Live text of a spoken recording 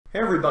Hey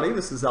everybody,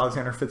 this is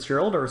Alexander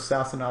Fitzgerald, or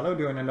Assassinato,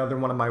 doing another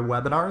one of my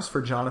webinars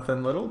for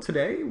Jonathan Little.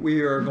 Today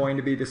we are going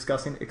to be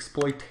discussing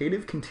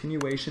exploitative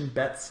continuation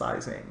bet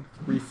sizing,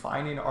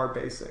 refining our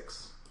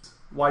basics.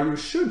 Why you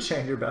should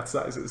change your bet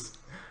sizes.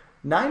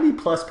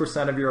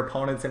 90+% of your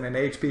opponents in an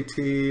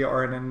HBT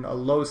or in a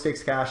low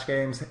stakes cash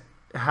games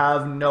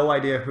have no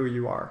idea who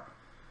you are.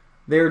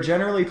 They are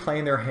generally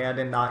playing their hand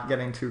and not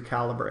getting too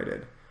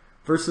calibrated.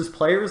 Versus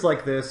players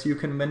like this, you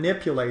can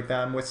manipulate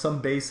them with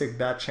some basic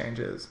bet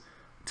changes.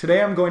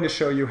 Today I'm going to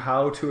show you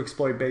how to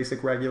exploit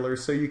basic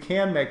regulars so you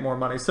can make more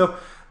money. So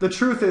the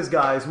truth is,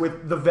 guys,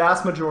 with the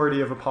vast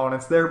majority of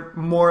opponents, they're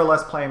more or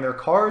less playing their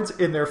cards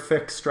in their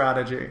fixed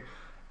strategy.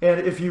 And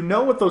if you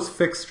know what those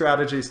fixed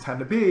strategies tend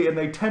to be, and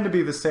they tend to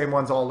be the same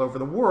ones all over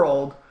the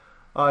world,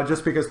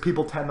 just because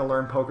people tend to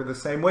learn poker the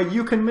same way,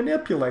 you can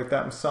manipulate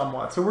them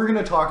somewhat. So we're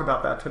going to talk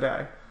about that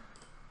today.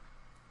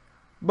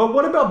 But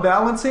what about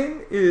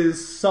balancing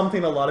is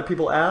something a lot of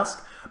people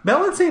ask.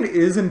 Balancing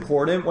is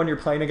important when you're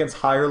playing against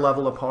higher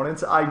level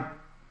opponents. I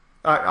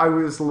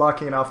was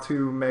lucky enough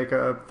to make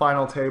a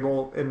final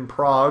table in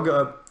Prague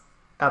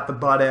at the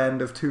butt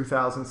end of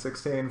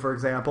 2016, for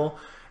example.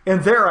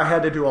 And there I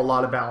had to do a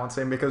lot of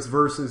balancing because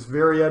versus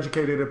very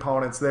educated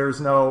opponents,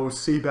 there's no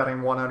c-betting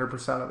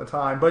 100% of the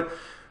time. But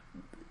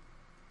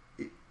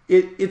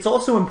it's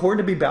also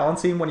important to be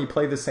balancing when you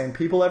play the same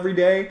people every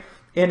day.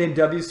 And in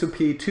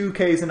WSOP,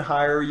 2Ks and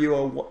higher,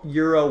 Euro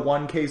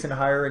 1Ks and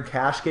higher, and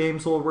cash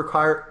games will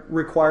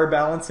require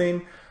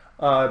balancing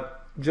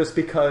just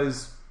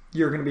because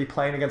you're going to be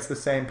playing against the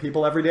same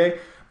people every day.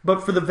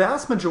 But for the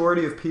vast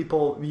majority of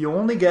people, you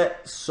only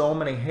get so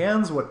many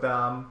hands with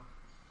them.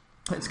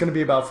 It's going to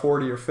be about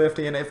 40 or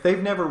 50. And if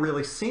they've never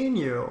really seen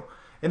you,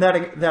 and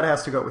that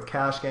has to go with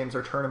cash games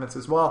or tournaments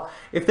as well.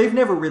 If they've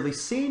never really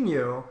seen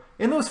you,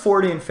 in those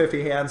 40 and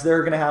 50 hands,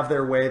 they're going to have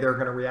their way, they're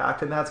going to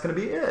react, and that's going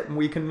to be it. And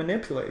we can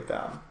manipulate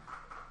them.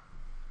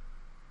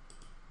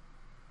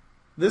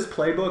 This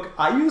playbook,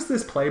 I use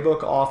this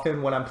playbook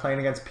often when I'm playing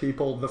against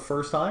people the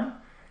first time.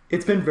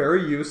 It's been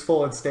very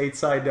useful in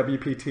stateside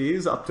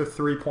WPTs up to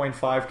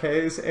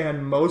 3.5Ks,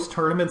 and most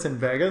tournaments in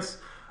Vegas,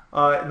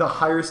 the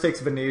higher stakes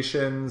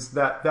Venetians,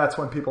 that's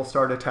when people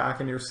start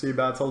attacking your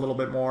C-bets a little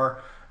bit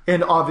more.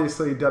 And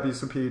obviously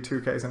WSOP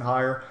 2Ks and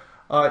higher.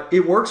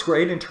 It works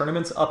great in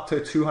tournaments up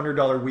to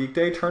 $200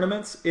 weekday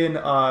tournaments, in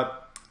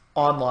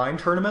online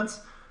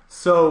tournaments.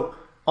 So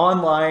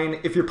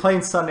online, if you're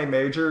playing Sunday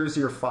majors,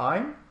 you're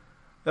fine.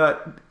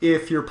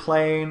 If you're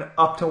playing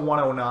up to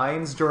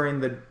 109s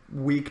during the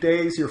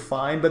weekdays, you're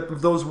fine.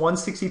 But those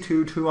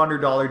 $162,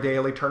 $200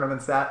 daily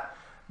tournaments,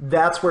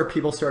 that's where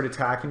people start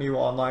attacking you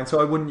online. So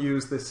I wouldn't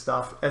use this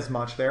stuff as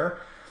much there.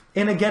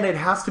 And again, it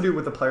has to do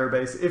with the player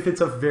base. If it's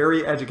a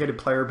very educated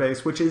player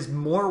base, which is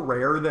more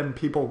rare than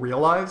people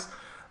realize,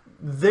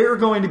 they're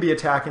going to be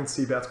attacking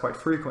C-bets quite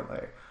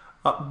frequently.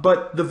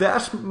 But the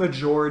vast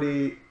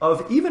majority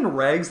of even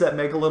regs that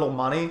make a little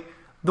money,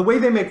 the way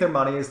they make their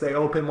money is they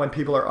open when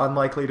people are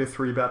unlikely to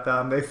 3-bet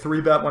them. They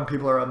 3-bet when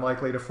people are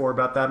unlikely to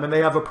 4-bet them, and they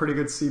have a pretty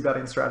good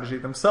C-betting strategy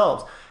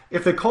themselves.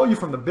 If they call you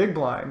from the big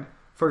blind,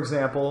 for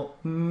example,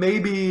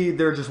 maybe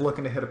they're just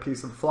looking to hit a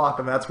piece of the flop,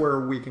 and that's where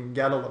we can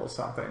get a little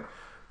something.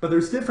 But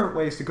there's different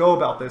ways to go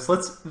about this.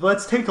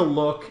 Let's take a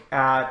look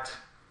at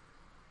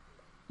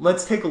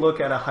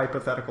a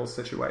hypothetical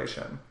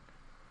situation.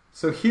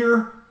 So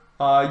here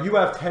you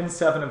have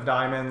 10-7 of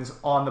diamonds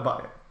on the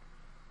button.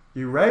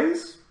 You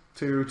raise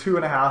to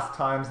 2.5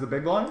 times the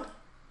big blind.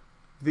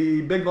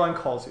 The big blind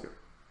calls you.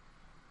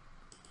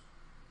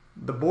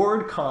 The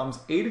board comes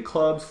 8 of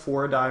clubs,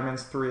 4 of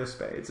diamonds, 3 of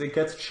spades. It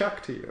gets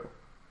checked to you.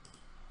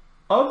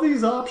 Of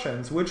these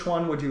options, which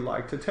one would you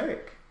like to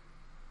take?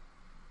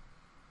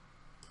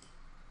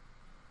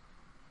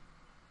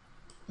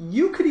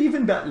 You could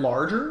even bet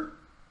larger.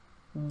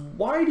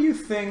 Why do you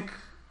think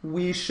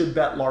we should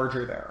bet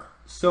larger there?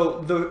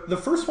 So the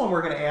first one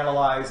we're going to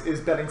analyze is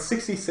betting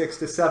 66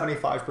 to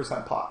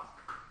 75% pot.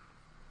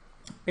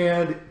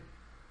 And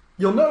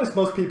you'll notice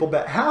most people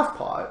bet half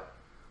pot,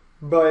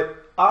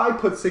 but I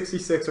put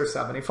 66 or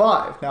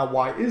 75. Now,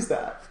 why is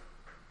that?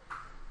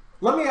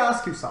 Let me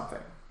ask you something.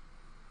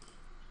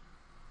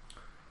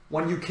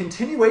 When you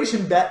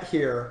continuation bet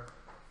here,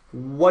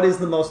 what is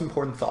the most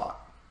important thought?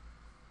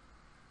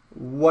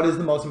 What is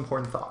the most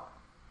important thought?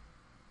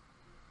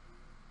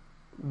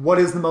 What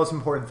is the most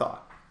important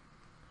thought?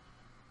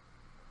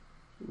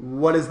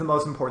 What is the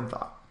most important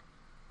thought?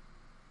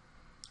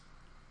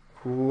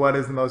 What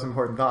is the most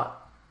important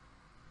thought?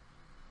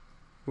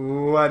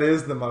 What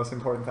is the most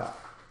important thought?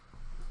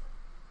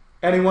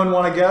 Anyone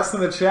want to guess in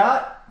the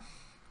chat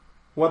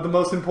what the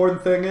most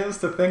important thing is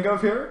to think of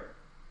here?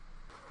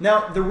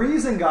 Now, the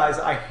reason, guys,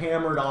 I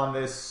hammered on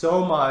this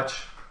so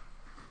much,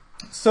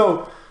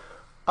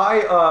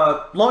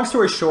 long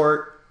story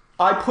short,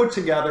 I put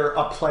together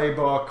a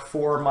playbook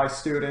for my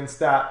students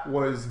that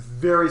was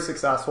very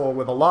successful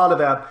with a lot of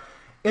them.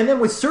 And then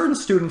with certain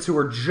students who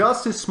were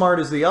just as smart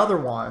as the other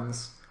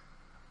ones,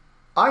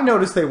 I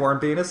noticed they weren't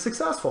being as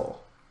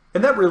successful.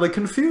 And that really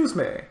confused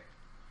me.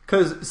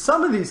 Because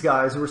some of these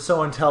guys were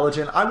so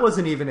intelligent, I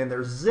wasn't even in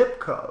their zip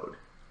code.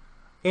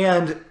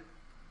 And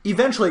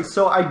eventually,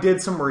 so I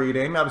did some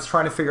reading. I was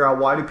trying to figure out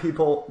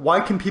why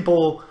can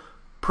people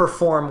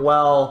perform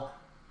well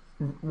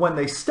when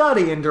they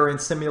study and during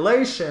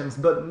simulations,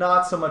 but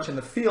not so much in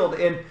the field.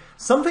 And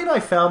something I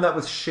found that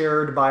was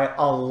shared by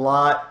a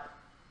lot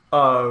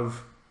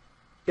of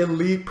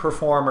elite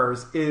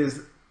performers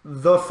is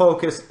the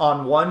focus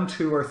on 1,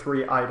 2, or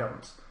 3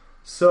 items.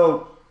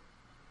 So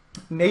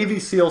Navy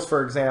SEALs,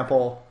 for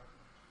example,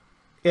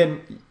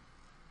 in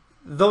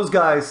those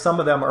guys,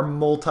 some of them are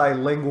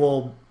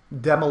multilingual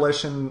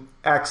demolition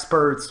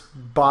experts,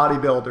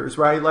 bodybuilders,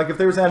 right? Like if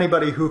there's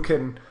anybody who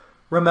can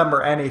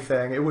remember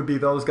anything, it would be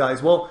those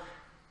guys. Well,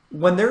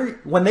 when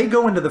they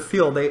go into the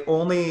field, they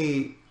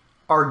only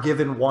are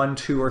given 1,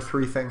 2, or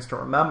 3 things to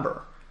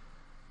remember.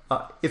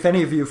 If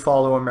any of you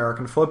follow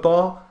American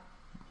football,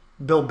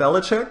 Bill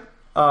Belichick,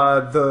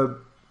 the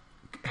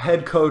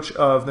head coach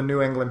of the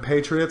New England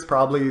Patriots,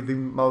 probably the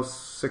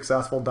most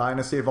successful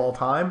dynasty of all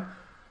time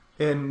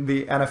in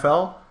the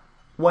NFL,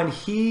 when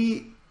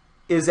he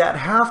is at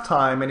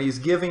halftime and he's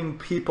giving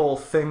people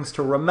things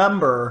to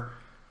remember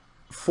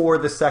for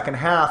the second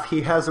half,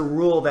 he has a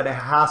rule that it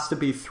has to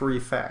be 3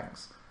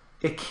 things.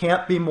 It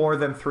can't be more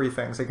than 3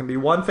 things. It can be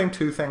 1 thing,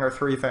 2 thing, or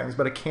 3 things,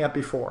 but it can't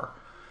be 4.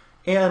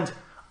 And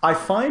I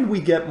find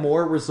we get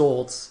more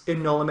results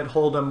in No Limit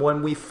Hold'em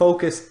when we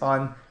focus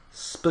on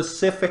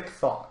specific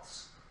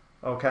thoughts,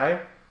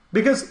 okay?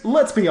 Because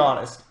let's be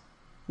honest,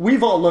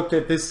 we've all looked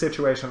at this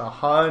situation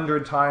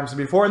 100 times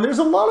before, and there's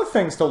a lot of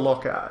things to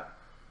look at.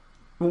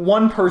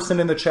 One person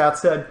in the chat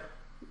said,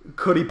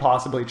 could he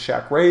possibly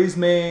check raise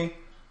me?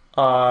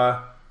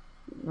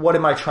 What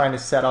am I trying to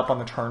set up on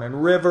the turn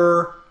and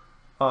river?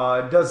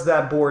 Does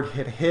that board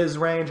hit his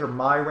range or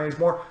my range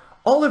more?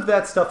 All of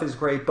that stuff is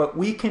great, but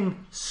we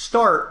can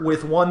start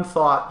with one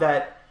thought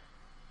that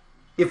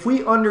if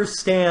we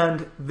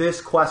understand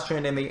this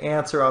question and the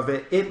answer of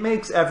it, it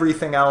makes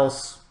everything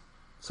else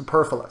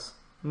superfluous,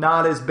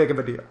 not as big of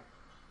a deal.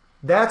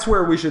 That's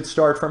where we should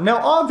start from. Now,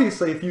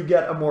 obviously, if you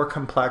get a more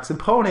complex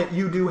opponent,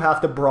 you do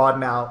have to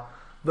broaden out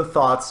the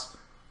thoughts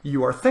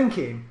you are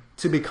thinking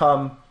to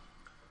become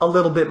a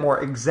little bit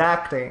more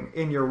exacting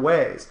in your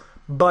ways.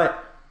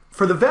 But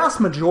for the vast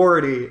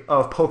majority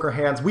of poker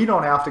hands, we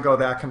don't have to go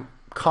that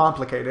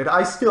complicated.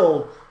 I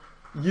still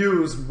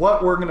use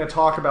what we're going to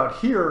talk about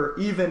here,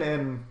 even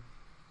in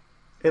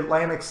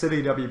Atlantic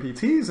City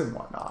WPTs and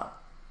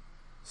whatnot.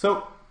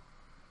 So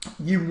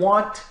you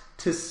want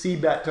to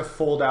c-bet to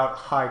fold out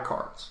high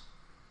cards.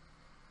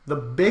 The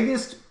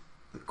biggest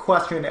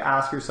question to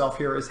ask yourself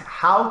here is,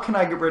 how can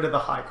I get rid of the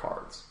high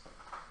cards?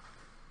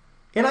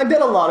 And I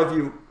bet a lot of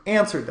you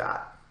answered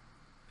that.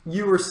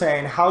 You were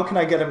saying, how can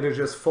I get him to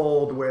just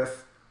fold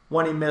with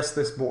when he missed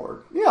this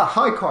board? Yeah,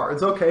 high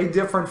cards, okay,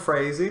 different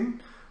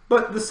phrasing,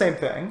 but the same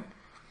thing.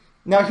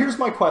 Now here's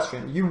my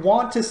question. You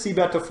want to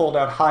c-bet to fold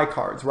out high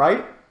cards,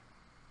 right?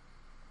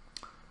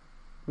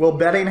 Will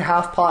betting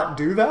half pot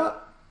do that?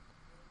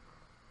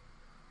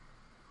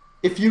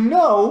 If you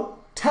know,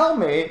 tell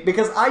me,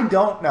 because I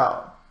don't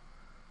know.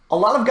 A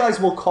lot of guys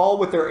will call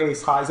with their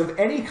ace highs of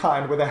any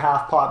kind with a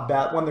half pot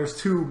bet when there's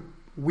 2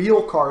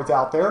 wheel cards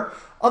out there.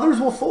 Others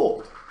will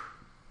fold.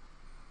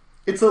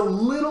 It's a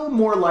little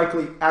more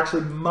likely,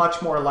 actually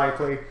much more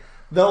likely,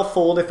 they'll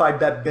fold if I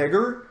bet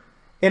bigger,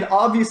 and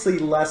obviously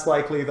less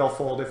likely they'll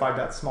fold if I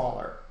bet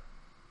smaller.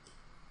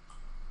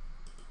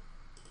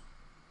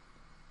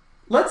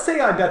 Let's say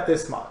I bet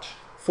this much,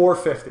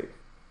 450.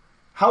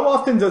 How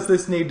often does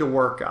this need to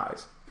work,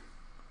 guys?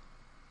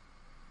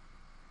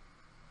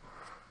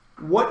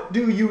 What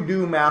do you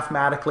do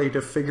mathematically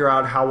to figure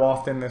out how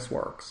often this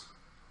works?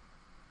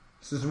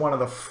 This is one of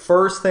the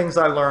first things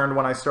I learned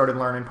when I started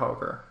learning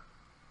poker.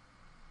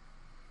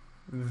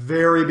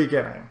 Very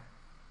beginning.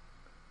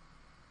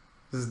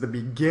 This is the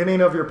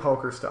beginning of your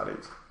poker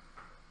studies.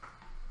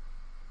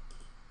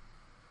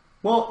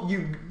 Well,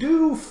 you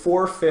do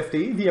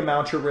 450, the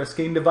amount you're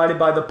risking, divided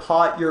by the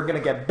pot you're going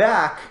to get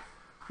back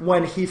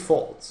when he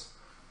folds.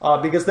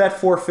 Because that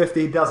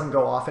 450 doesn't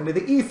go off into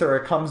the ether.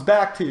 It comes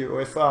back to you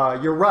if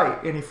you're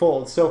right and he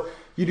folds. So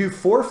you do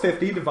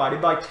 450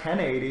 divided by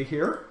 1080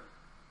 here.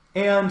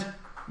 And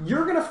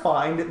you're going to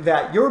find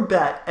that your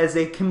bet as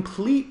a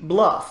complete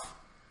bluff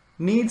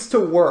needs to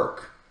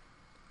work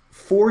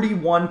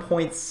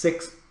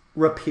 41.6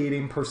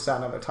 repeating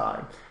percent of the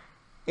time.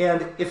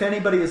 And if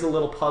anybody is a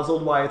little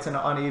puzzled why it's an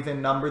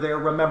uneven number there,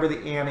 remember the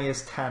ante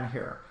is 10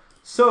 here.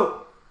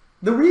 So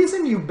the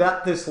reason you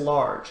bet this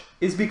large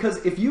is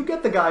because if you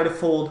get the guy to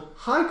fold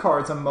high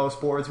cards on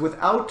most boards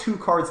without 2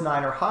 cards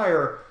 9 or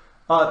higher,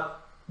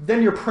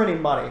 then you're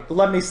printing money.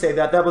 Let me say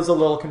that. That was a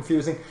little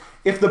confusing.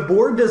 If the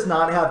board does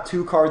not have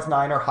 2 cards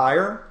 9 or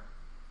higher,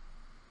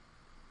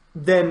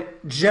 then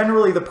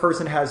generally the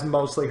person has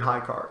mostly high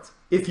cards.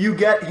 If you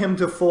get him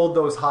to fold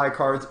those high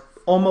cards,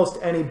 almost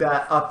any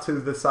bet up to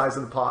the size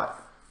of the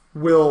pot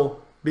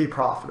will be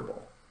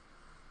profitable.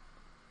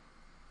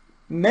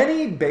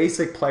 Many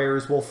basic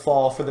players will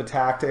fall for the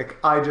tactic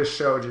I just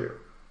showed you.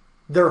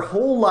 Their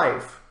whole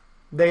life,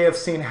 they have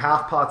seen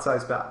half pot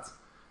size bets.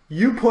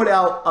 You put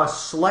out a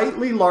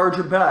slightly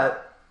larger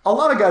bet, a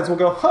lot of guys will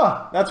go,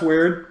 huh, that's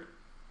weird.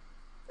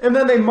 And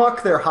then they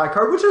muck their high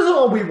card, which isn't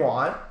all we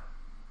want.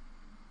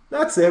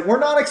 That's it. We're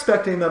not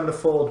expecting them to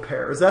fold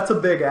pairs. That's a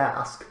big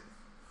ask.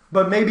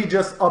 But maybe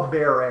just a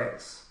bare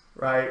ace,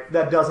 right?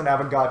 That doesn't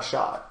have a gut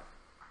shot.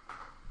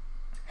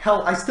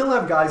 Hell, I still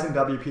have guys in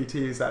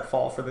WPTs that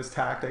fall for this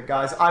tactic,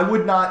 guys. I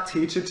would not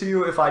teach it to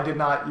you if I did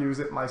not use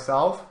it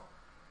myself.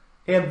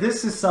 And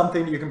this is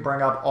something you can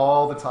bring up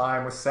all the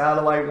time with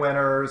satellite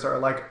winners or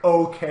like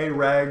okay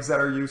regs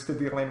that are used to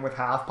dealing with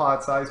half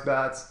pot size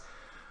bets.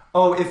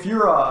 Oh, if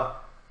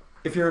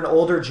you're an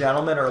older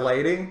gentleman or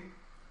lady,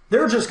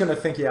 they're just going to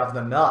think you have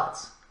the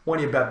nuts when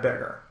you bet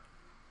bigger.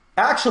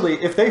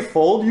 Actually, if they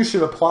fold, you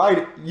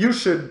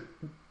should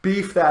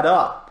beef that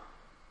up.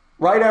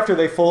 Right after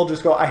they fold,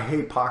 just go, I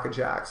hate pocket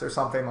jacks or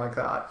something like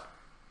that.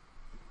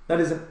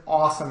 That is an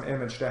awesome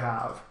image to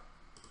have.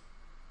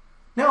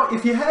 Now,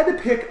 if you had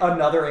to pick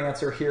another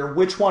answer here,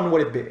 which one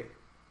would it be?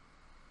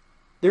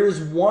 There is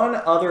one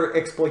other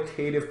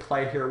exploitative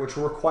play here which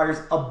requires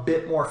a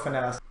bit more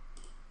finesse.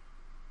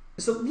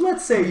 So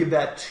let's say you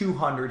bet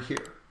 200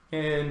 here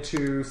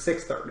into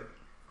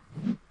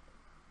 630.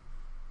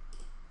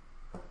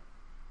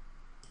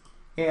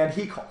 And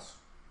he calls.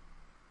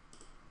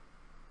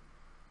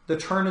 The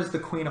turn is the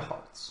queen of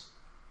hearts.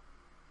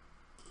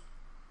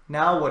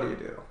 Now what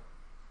do?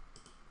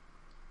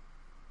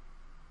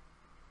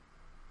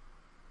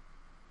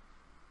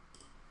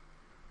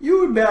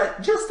 You would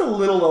bet just a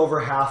little over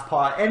half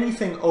pot.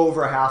 Anything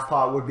over half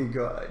pot would be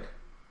good.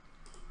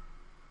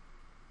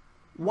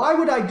 Why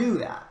would I do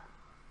that?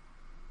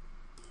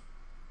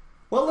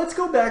 Well, let's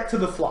go back to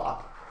the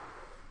flop.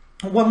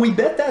 When we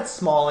bet that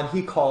small and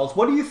he calls,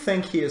 what do you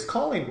think he is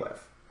calling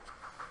with?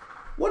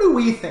 What do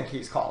we think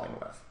he's calling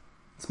with?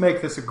 Let's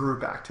make this a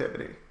group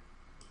activity.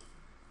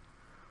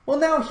 Well,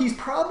 now he's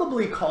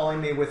probably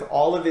calling me with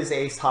all of his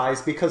ace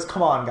highs because,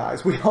 come on,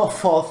 guys, we all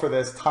fall for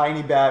this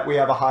tiny bet. We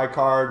have a high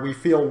card. We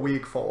feel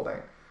weak folding.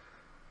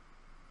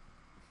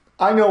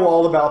 I know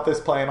all about this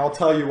play, and I'll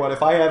tell you what,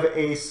 if I have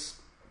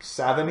ace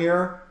 7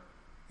 here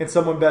and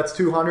someone bets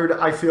 200,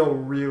 I feel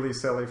really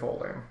silly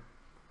folding.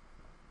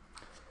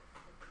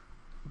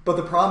 But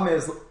the problem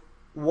is,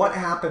 what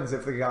happens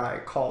if the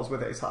guy calls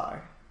with ace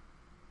high?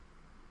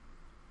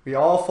 We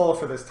all fall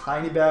for this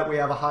tiny bet. We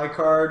have a high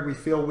card. We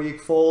feel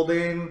weak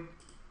folding.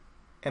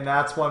 And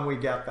that's when we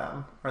get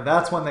them. Or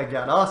that's when they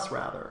get us,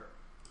 rather.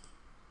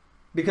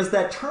 Because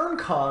that turn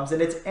comes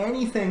and it's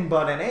anything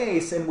but an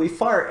ace. And we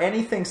fire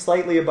anything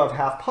slightly above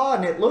half pot.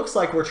 And it looks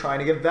like we're trying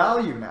to get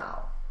value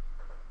now.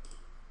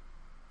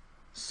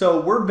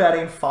 So we're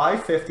betting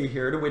 550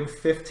 here to win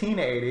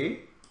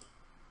 1580.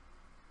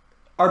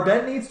 Our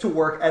bet needs to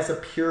work as a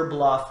pure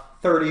bluff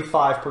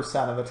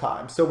 35% of the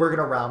time. So we're going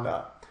to round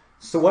up.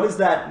 So what does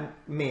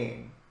that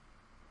mean?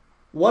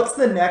 What's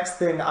the next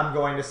thing I'm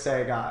going to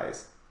say,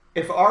 guys?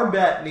 If our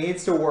bet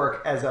needs to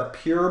work as a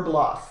pure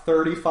bluff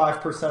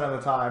 35% of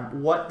the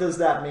time, what does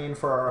that mean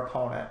for our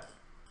opponent?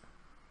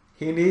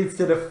 He needs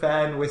to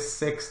defend with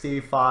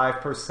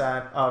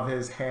 65% of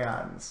his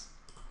hands.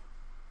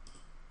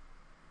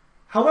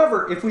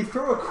 However, if we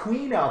throw a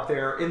queen out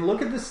there and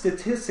look at the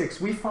statistics,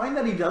 we find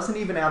that he doesn't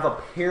even have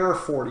a pair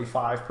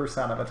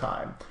 45% of the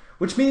time.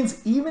 Which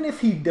means even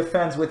if he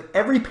defends with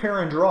every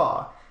pair and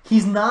draw,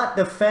 he's not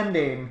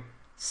defending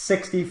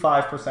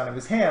 65% of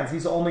his hands.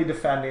 He's only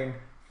defending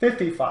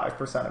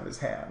 55% of his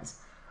hands.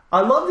 I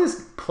love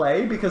this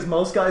play because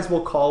most guys will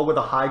call with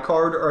a high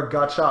card or a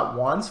gut shot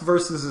once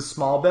versus a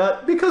small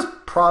bet because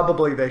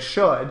probably they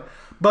should.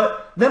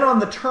 But then on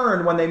the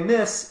turn, when they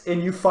miss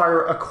and you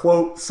fire a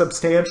quote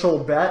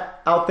substantial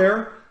bet out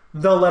there,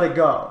 they'll let it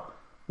go.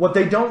 What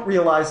they don't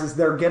realize is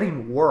they're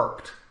getting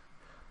worked.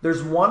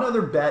 There's one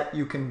other bet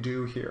you can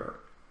do here.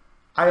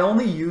 I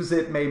only use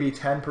it maybe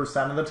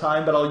 10% of the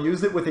time, but I'll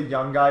use it with a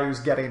young guy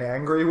who's getting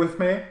angry with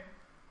me.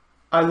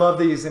 I love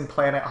these in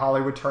Planet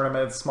Hollywood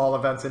tournaments, small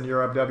events in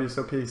Europe,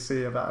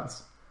 WSOPC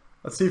events.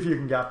 Let's see if you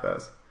can get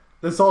this.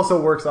 This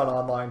also works on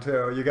online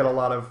too. You get a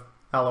lot of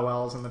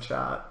LOLs in the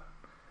chat.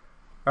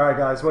 All right,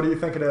 guys, what do you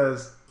think it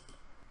is?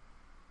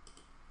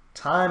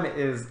 Time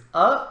is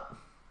up.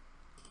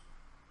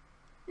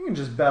 You can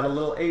just bet a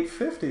little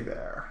 850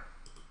 there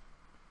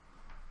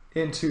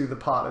into the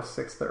pot of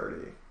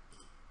 630.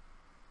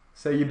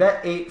 So you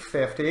bet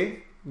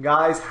 850.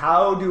 Guys,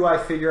 how do I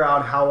figure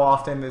out how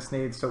often this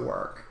needs to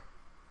work?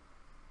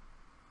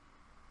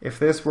 If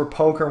this were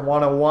Poker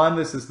 101,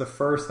 this is the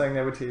first thing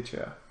they would teach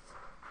you.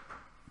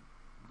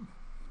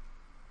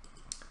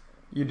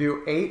 You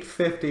do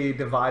 850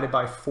 divided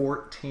by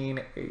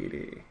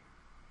 1480.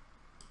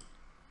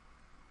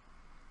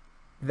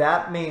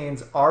 That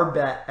means our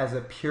bet as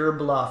a pure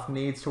bluff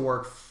needs to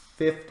work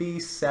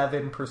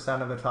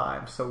 57% of the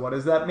time. So what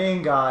does that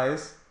mean,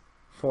 guys?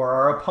 For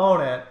our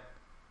opponent,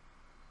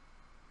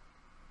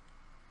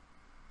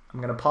 I'm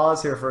going to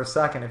pause here for a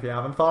second. If you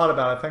haven't thought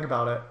about it, think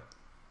about it.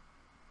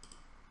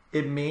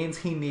 It means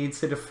he needs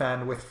to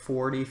defend with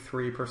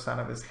 43%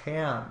 of his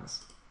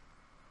hands.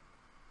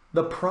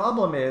 The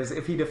problem is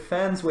if he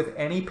defends with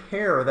any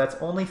pair, that's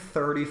only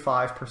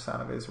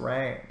 35% of his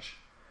range.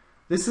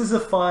 This is a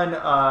fun,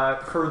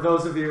 for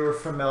those of you who are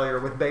familiar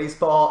with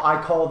baseball,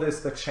 I call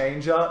this the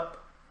changeup,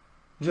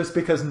 just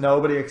because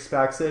nobody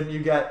expects it. You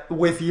get,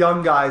 with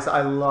young guys,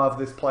 I love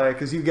this play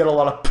because you get a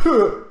lot of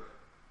puh,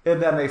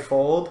 and then they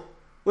fold,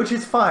 which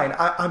is fine.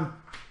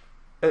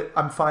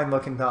 I'm fine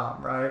looking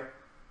dumb, right?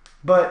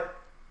 But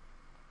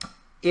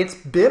it's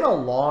been a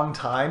long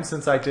time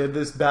since I did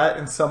this bet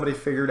and somebody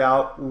figured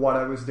out what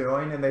I was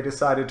doing and they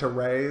decided to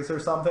raise or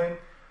something.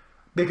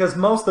 Because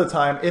most of the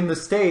time in the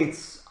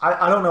States,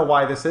 I don't know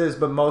why this is,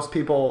 but most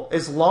people,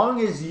 as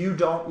long as you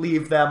don't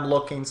leave them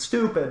looking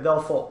stupid,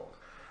 they'll fold.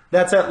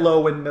 That's at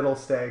low and middle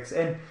stakes.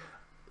 And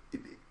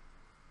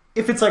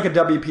if it's like a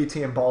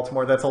WPT in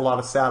Baltimore, that's a lot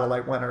of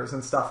satellite winners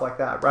and stuff like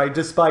that, right?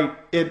 Despite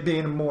it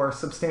being a more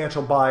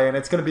substantial buy-in,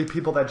 it's going to be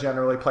people that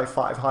generally play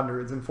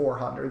 500s and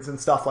 400s and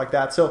stuff like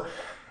that. So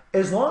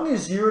as long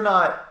as you're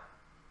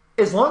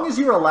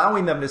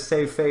allowing them to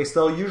save face,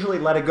 they'll usually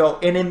let it go.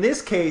 And in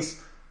this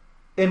case,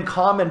 in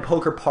common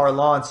poker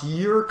parlance,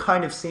 you're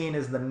kind of seen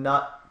as the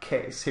nut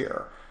case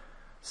here.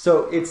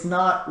 So it's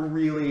not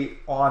really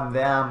on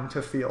them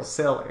to feel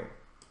silly.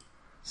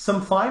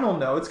 Some final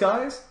notes,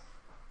 guys.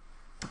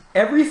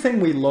 Everything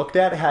we looked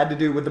at had to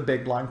do with the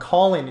big blind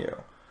calling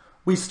you.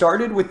 We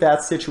started with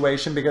that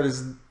situation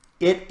because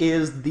it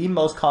is the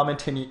most common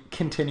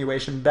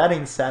continuation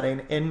betting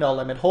setting in no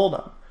limit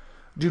hold'em.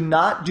 Do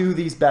not do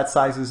these bet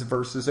sizes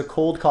versus a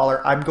cold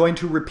caller. I'm going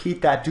to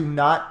repeat that. Do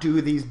not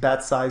do these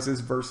bet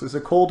sizes versus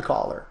a cold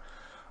caller.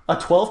 A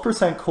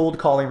 12% cold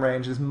calling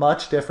range is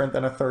much different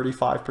than a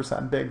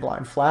 35% big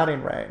blind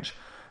flatting range.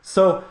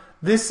 So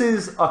this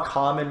is a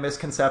common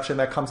misconception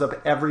that comes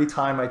up every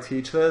time I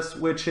teach this,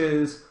 which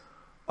is,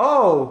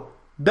 oh,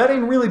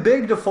 betting really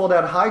big to fold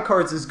out high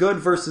cards is good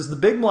versus the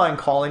big blind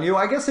calling you.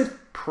 I guess it's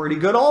pretty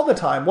good all the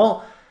time.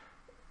 Well,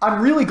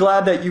 I'm really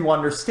glad that you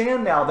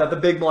understand now that the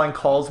big blind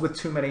calls with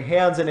too many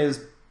hands and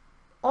is,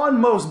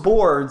 on most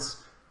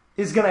boards,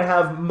 is going to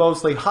have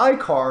mostly high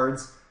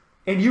cards,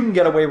 and you can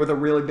get away with a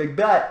really big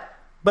bet.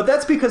 But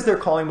that's because they're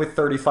calling with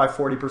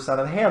 35-40%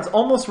 of the hands,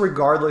 almost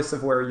regardless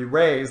of where you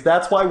raise.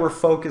 That's why we're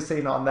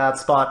focusing on that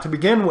spot to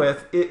begin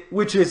with,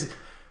 which is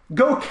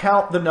go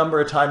count the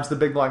number of times the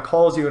big blind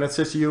calls you, and it's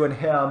just you and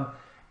him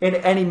in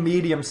any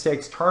medium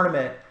stakes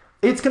tournament.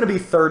 It's going to be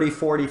 30,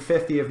 40,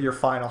 50 of your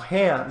final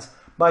hands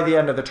by the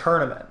end of the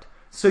tournament.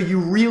 So you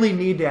really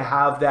need to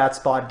have that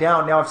spot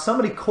down. Now, if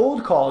somebody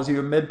cold calls you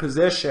in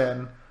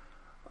mid-position,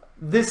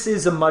 this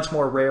is a much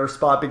more rare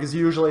spot because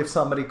usually if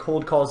somebody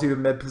cold calls you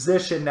in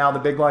mid-position, now the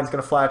big blind's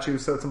going to flat you,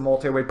 so it's a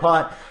multi-way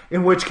pot,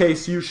 in which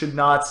case you should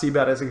not see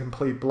bet as a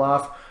complete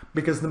bluff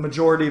because the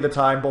majority of the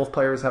time both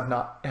players have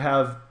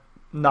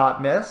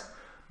not missed.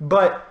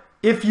 But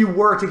if you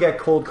were to get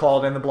cold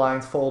called and the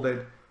blind's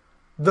folded,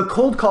 the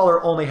cold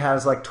caller only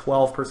has like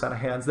 12% of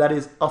hands. That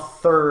is a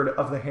third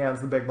of the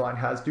hands the big blind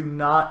has. Do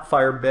not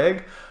fire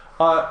big.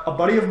 A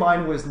buddy of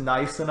mine was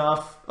nice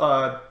enough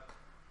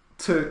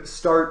to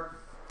start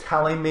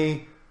telling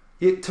me,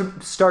 to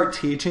start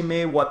teaching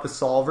me what the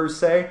solvers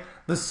say.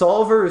 The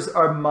solvers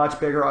are much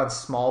bigger on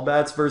small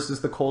bets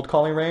versus the cold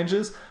calling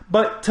ranges.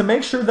 But to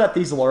make sure that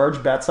these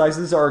large bet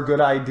sizes are a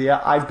good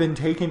idea, I've been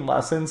taking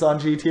lessons on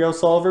GTO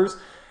solvers,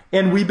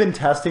 and we've been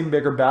testing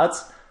bigger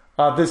bets.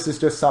 This is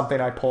just something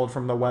I pulled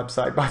from the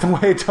website, by the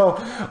way.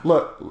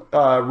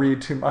 Don't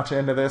read too much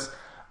into this.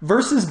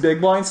 Versus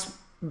big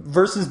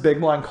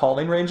blind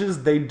calling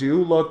ranges, they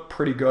do look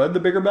pretty good, the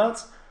bigger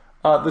bets.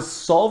 The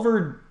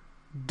solver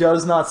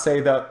does not say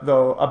that,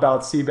 though,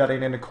 about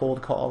c-betting into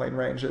cold calling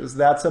ranges.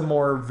 That's a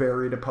more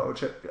varied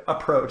approach,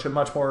 a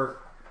much more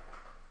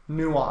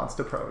nuanced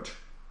approach.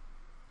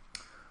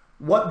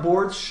 What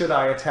boards should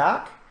I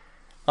attack?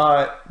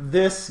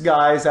 This,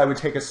 guys, I would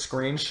take a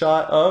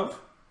screenshot of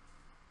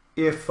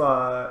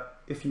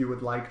if you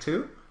would like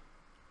to.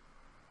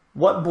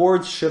 What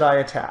boards should I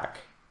attack?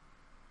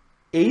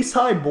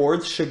 Ace-high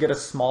boards should get a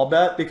small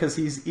bet because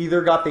he's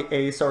either got the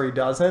ace or he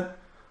doesn't.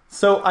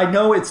 So I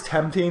know it's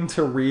tempting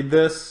to read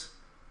this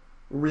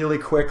really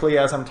quickly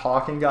as I'm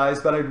talking,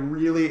 guys, but I'd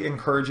really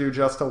encourage you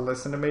just to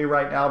listen to me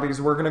right now because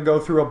we're going to go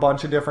through a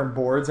bunch of different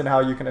boards and how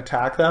you can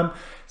attack them.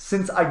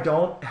 Since I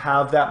don't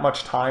have that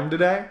much time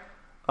today,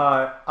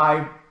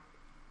 I'm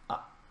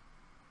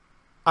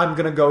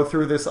going to go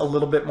through this a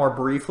little bit more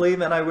briefly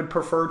than I would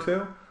prefer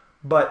to,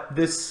 but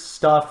this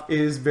stuff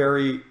is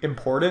very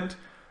important.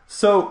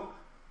 So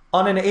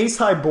on an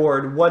ace-high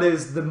board, what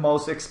is the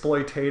most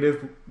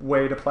exploitative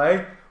way to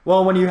play?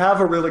 Well, when you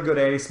have a really good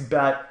ace,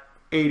 bet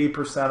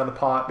 80% of the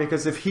pot,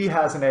 because if he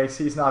has an ace,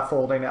 he's not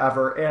folding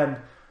ever, and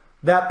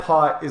that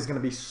pot is going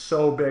to be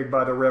so big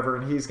by the river,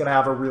 and he's going to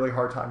have a really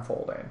hard time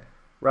folding,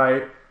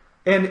 right?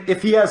 And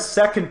if he has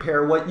second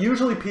pair, what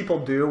usually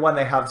people do when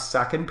they have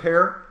second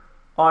pair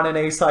on an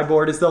ace-high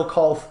board is they'll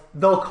call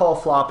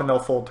flop and they'll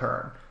fold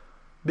turn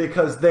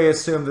because they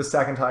assume the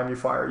second time you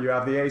fire, you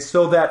have the ace.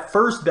 So that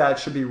first bet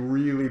should be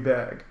really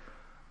big.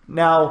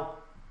 Now,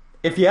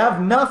 if you have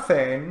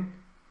nothing,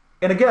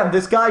 and again,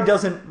 this guy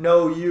doesn't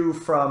know you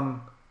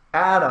from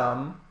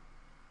Adam,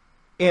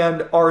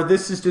 or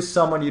this is just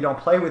someone you don't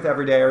play with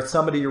every day or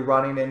somebody you're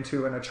running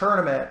into in a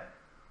tournament,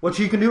 what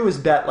you can do is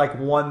bet like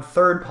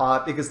 1/3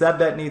 pot, because that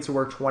bet needs to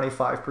work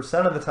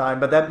 25% of the time,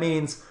 but that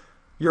means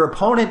your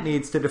opponent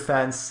needs to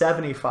defend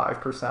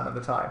 75% of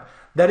the time.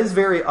 That is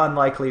very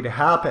unlikely to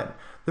happen.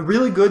 The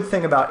really good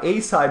thing about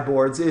A-side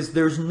boards is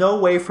there's no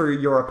way for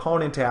your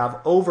opponent to have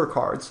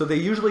overcards. So they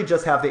usually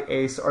just have the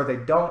ace or they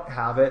don't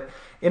have it.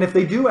 And if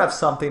they do have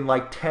something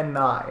like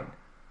 10-9,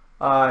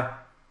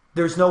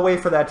 there's no way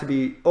for that to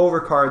be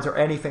overcards or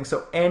anything.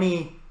 So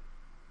any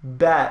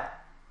bet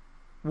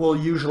will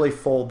usually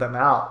fold them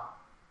out.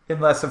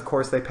 Unless, of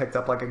course, they picked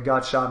up like a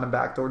gut shot and a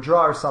backdoor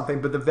draw or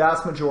something. But the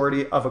vast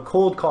majority of a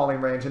cold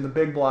calling range in the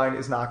big blind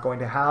is not going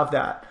to have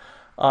that.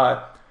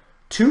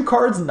 2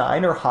 cards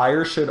 9 or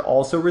higher should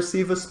also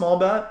receive a small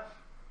bet.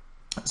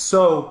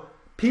 So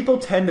people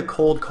tend to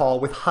cold call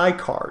with high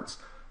cards.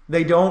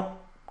 They don't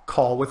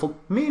call with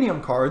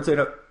medium cards.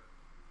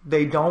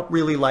 They don't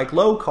really like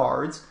low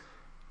cards.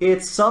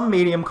 It's some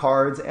medium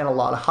cards and a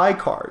lot of high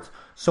cards.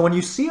 So when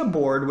you see a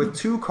board with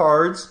 2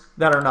 cards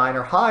that are 9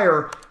 or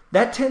higher,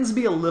 that tends to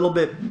be a little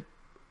bit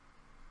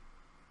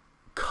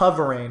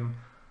covering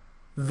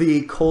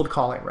the cold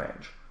calling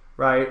range,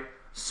 right?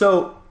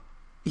 So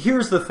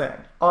here's the thing.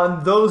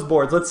 On those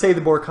boards, let's say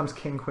the board comes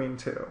king, queen,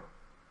 2.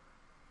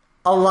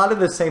 A lot of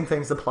the same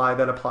things apply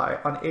that apply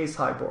on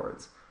ace-high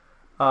boards.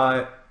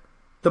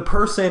 The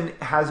person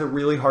has a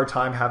really hard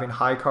time having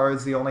high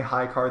cards. The only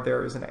high card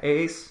there is an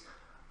ace.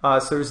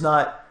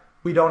 So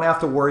we don't have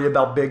to worry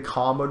about big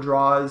combo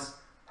draws,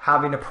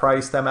 having to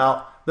price them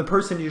out. The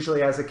person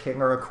usually has a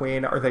king or a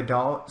queen, or they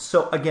don't.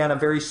 So again, a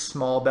very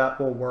small bet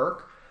will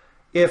work.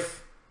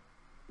 If,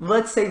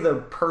 let's say the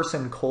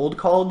person cold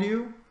called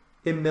you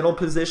in middle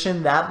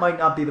position, that might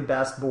not be the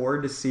best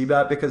board to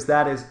c-bet, because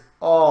that is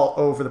all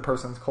over the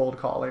person's cold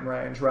calling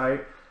range,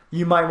 right?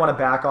 You might want to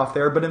back off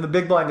there, but in the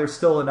big blind, there's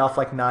still enough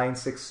like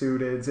 9-6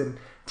 suiteds and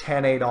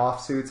 10-8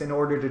 offsuits in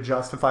order to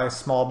justify a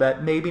small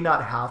bet, maybe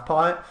not half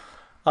pot.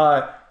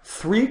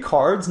 3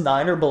 cards,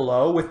 9 or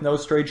below, with no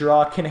straight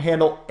draw can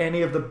handle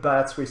any of the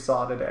bets we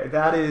saw today.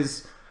 That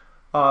is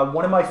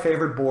one of my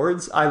favorite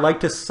boards. I like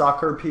to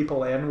sucker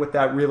people in with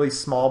that really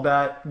small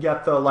bet,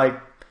 get the like,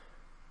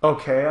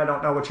 okay, I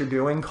don't know what you're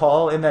doing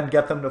call, and then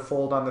get them to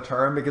fold on the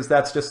turn, because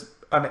that's just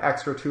an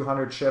extra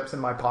 200 chips in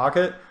my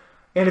pocket.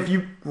 And if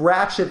you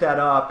ratchet that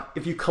up,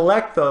 if you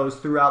collect those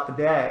throughout the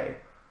day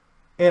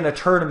in a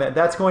tournament,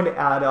 that's going to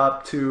add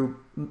up to,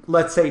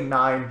 let's say,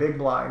 9 big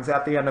blinds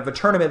at the end of a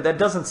tournament. That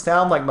doesn't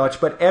sound like much,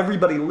 but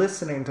everybody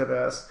listening to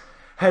this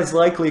has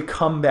likely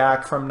come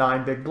back from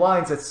 9 big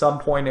blinds at some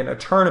point in a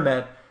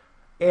tournament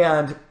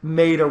and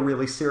made a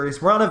really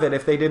serious run of it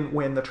if they didn't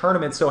win the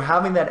tournament. So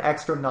having that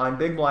extra 9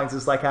 big blinds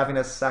is like having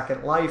a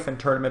second life in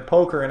tournament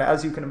poker. And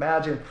as you can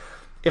imagine,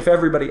 if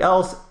everybody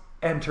else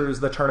enters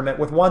the tournament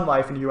with 1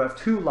 life and you have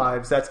 2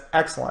 lives, that's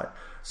excellent.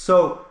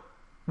 So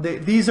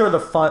these are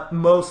the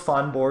most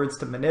fun boards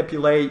to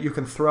manipulate. You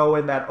can throw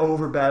in that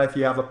over bet if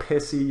you have a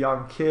pissy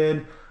young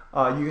kid.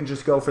 You can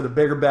just go for the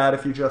bigger bet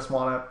if you just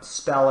want to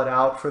spell it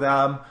out for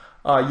them.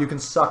 You can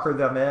sucker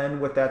them in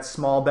with that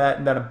small bet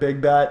and then a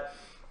big bet.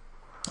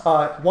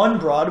 1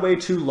 Broadway,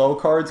 2 low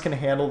cards can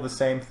handle the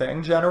same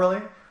thing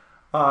generally.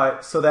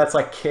 So that's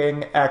like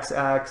king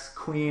XX,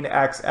 queen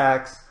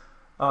XX,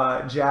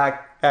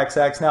 jack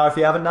XX. Now if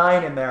you have a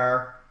 9 in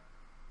there,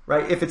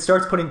 right, if it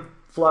starts putting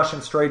flush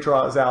and straight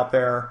draws out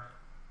there,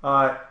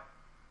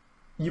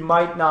 you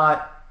might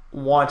not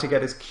want to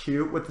get as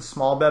cute with the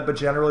small bet, but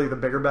generally the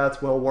bigger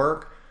bets will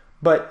work.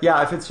 But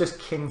yeah, if it's just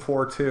king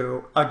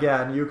 4-2,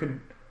 again, you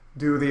can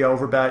do the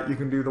over bet, you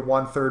can do the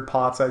 1/3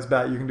 pot size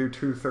bet, you can do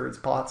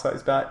 2/3 pot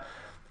size bet.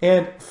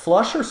 And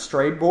flush or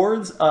straight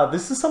boards,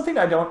 this is something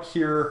I don't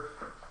hear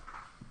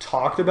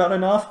talked about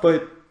enough,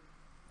 but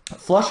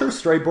flush or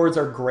straight boards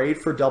are great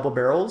for double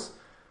barrels.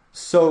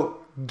 So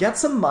get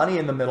some money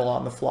in the middle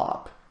on the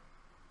flop.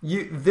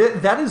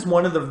 That is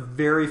one of the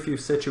very few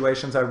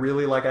situations I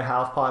really like a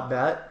half pot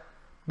bet,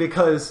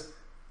 because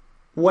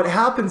what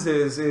happens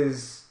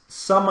is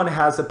someone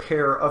has a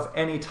pair of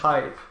any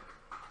type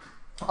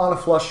on a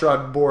flush draw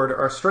board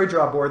or a straight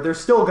draw board, they're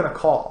still going to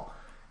call.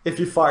 If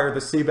you fire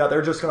the c-bet,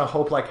 they're just going to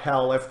hope like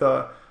hell if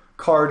the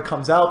card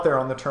comes out there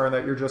on the turn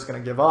that you're just going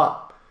to give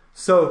up.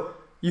 So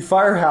you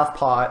fire half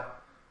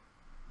pot,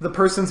 the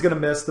person's going to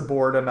miss the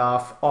board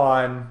enough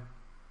on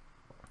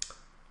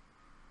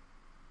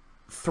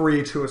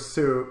 3 to a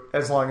suit,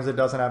 as long as it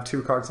doesn't have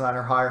 2 cards 9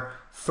 or higher,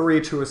 3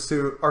 to a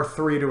suit, or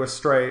 3 to a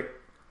straight,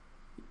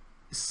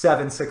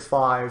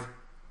 7-6-5.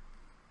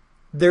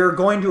 They're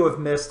going to have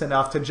missed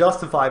enough to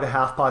justify the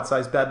half pot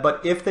size bet.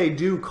 But if they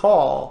do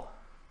call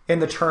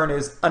and the turn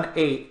is an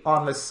 8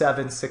 on the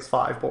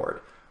 7-6-5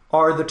 board,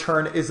 or the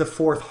turn is a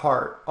 4th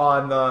heart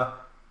on the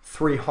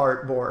 3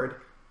 heart board,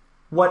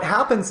 what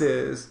happens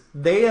is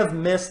they have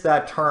missed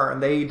that turn.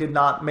 They did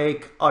not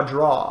make a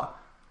draw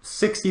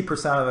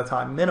 60% of the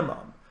time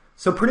minimum.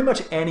 So pretty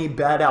much any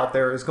bet out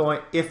there is going,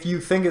 if you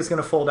think is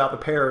going to fold out the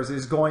pairs,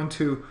 is going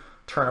to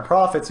turn a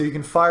profit. So you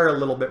can fire a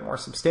little bit more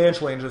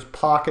substantially and just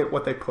pocket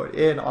what they put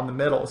in on the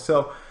middle.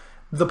 So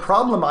the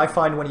problem I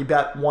find when you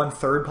bet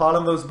 1/3 pot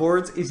on those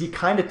boards is you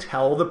kind of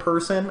tell the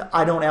person,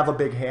 I don't have a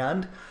big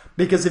hand.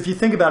 Because if you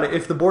think about it,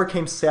 if the board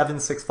came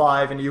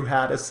 7-6-5 and you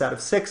had a set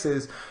of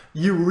sixes,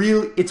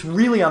 it's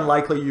really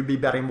unlikely you'd be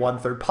betting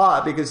 1/3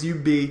 pot because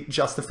you'd be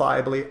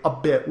justifiably a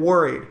bit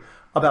worried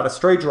about a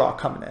straight draw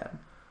coming in,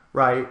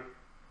 right?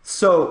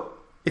 So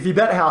if you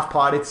bet half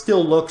pot, it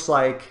still looks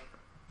like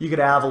you could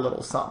have a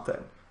little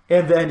something.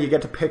 And then you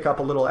get to pick up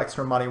a little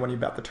extra money when you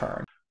bet the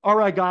turn. All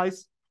right,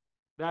 guys,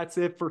 that's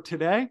it for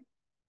today.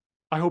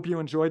 I hope you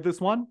enjoyed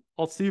this one.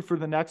 I'll see you for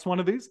the next one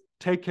of these.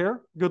 Take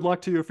care. Good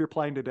luck to you if you're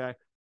playing today.